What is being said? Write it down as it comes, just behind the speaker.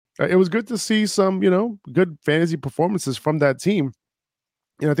It was good to see some, good fantasy performances from that team.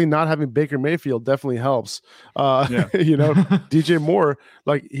 I think not having Baker Mayfield definitely helps. Yeah. DJ Moore,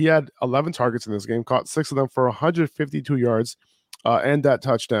 like he had 11 targets in this game, caught 6 of them for 152 yards and that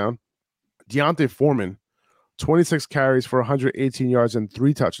touchdown. D'Onta Foreman, 26 carries for 118 yards and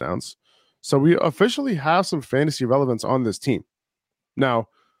 3 touchdowns. So we officially have some fantasy relevance on this team. Now,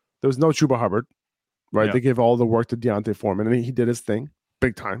 there was no Chuba Hubbard, right? Yeah. They gave all the work to D'Onta Foreman, and he did his thing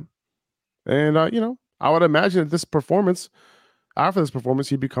big time. And, I would imagine that after this performance,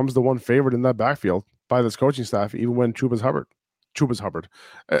 he becomes the one favorite in that backfield by this coaching staff, even when Chuba's Hubbard.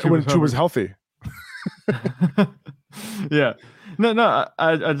 When Chuba's healthy. Yeah. No,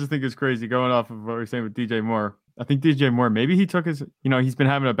 I just think it's crazy going off of what we're saying with DJ Moore. I think DJ Moore, maybe he took his, he's been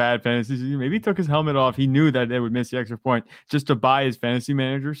having a bad fantasy season. Maybe he took his helmet off. He knew that they would miss the extra point just to buy his fantasy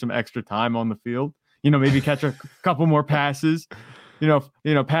manager some extra time on the field. Maybe catch a couple more passes,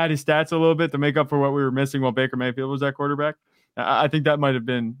 pad his stats a little bit to make up for what we were missing while Baker Mayfield was at quarterback. I think that might have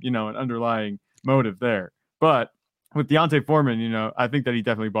been, an underlying motive there. But with D'Onta Foreman, I think that he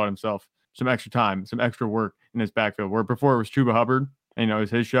definitely bought himself some extra time, some extra work in his backfield, where before it was Chuba Hubbard, it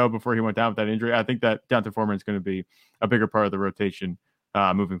was his show before he went down with that injury. I think that D'Onta Foreman is going to be a bigger part of the rotation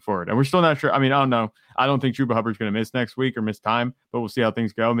moving forward. And we're still not sure. I mean, I don't know. I don't think Chuba Hubbard's going to miss next week or miss time, but we'll see how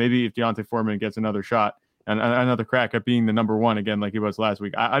things go. Maybe if D'Onta Foreman gets another shot and another crack at being the number one again, like he was last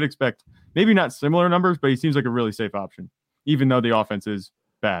week, I'd expect maybe not similar numbers, but he seems like a really safe option, even though the offense is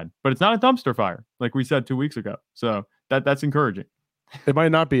bad. But it's not a dumpster fire, like we said 2 weeks ago. So that's encouraging. It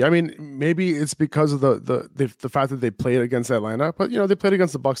might not be. I mean, maybe it's because of the fact that they played against Atlanta, but they played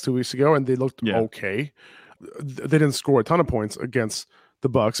against the Bucs 2 weeks ago and they looked okay. They didn't score a ton of points against the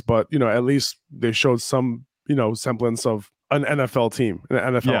Bucs, but at least they showed some semblance of an NFL team, an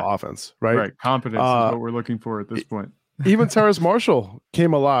NFL offense, right? Right. Competence is what we're looking for at this point. Even Terrace Marshall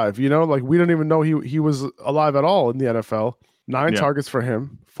came alive. Like we didn't even know he was alive at all in the NFL. 9 targets for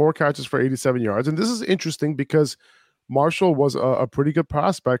him, 4 catches for 87 yards, and this is interesting because Marshall was a pretty good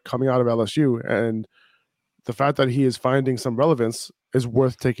prospect coming out of LSU, and the fact that he is finding some relevance is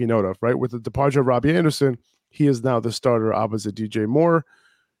worth taking note of, right? With the departure of Robbie Anderson, he is now the starter opposite DJ Moore.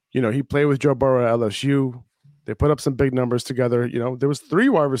 He played with Joe Burrow at LSU. They put up some big numbers together. There was 3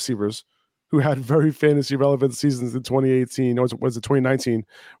 wide receivers who had very fantasy relevant seasons in 2018, or was it 2019,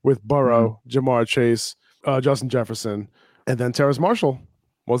 with Burrow, Jamar Chase, Justin Jefferson, and then Terrace Marshall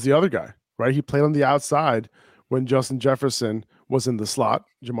was the other guy, right? He played on the outside when Justin Jefferson was in the slot.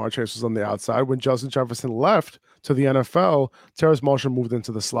 Jamar Chase was on the outside. When Justin Jefferson left to the NFL, Terrace Marshall moved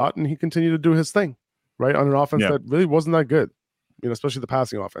into the slot, and he continued to do his thing, right, on an offense that really wasn't that good, especially the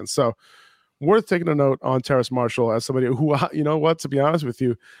passing offense. So worth taking a note on Terrace Marshall as somebody who, to be honest with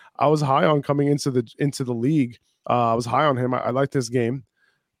you, I was high on coming into the league. I was high on him. I liked his game,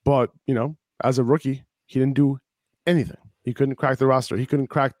 but as a rookie, he didn't do anything. He couldn't crack the roster. He couldn't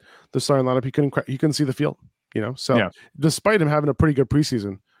crack the starting lineup. He couldn't see the field. So despite him having a pretty good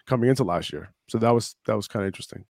preseason coming into last year, so that was kind of interesting.